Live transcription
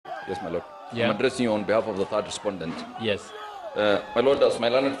Yes, my lord. Yeah. I'm addressing you on behalf of the third respondent. Yes. My lord, as my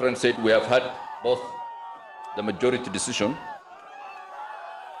learned friend said, we have had both the majority decision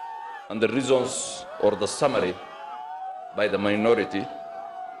and the reasons or the summary by the minority.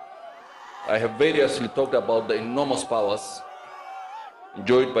 I have variously talked about the enormous powers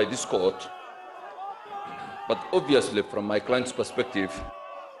enjoyed by this court, but obviously from my client's perspective,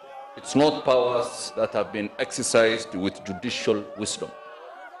 it's not powers that have been exercised with judicial wisdom.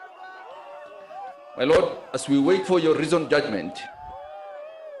 My lord, as we wait for your reasoned judgment,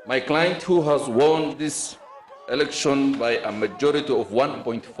 my client, who has won this election by a majority of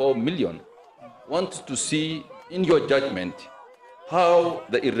 1.4 million, wants to see in your judgment how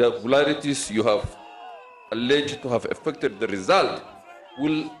the irregularities you have alleged to have affected the result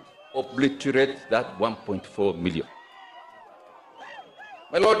will obliterate that 1.4 million.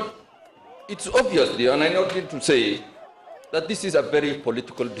 My lord, it's obviously, and I need to say, that this is a very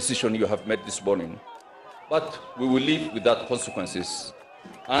political decision you have made this morning, but we will live with that consequences.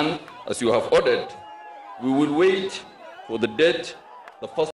 And as you have ordered, we will wait for the date, the first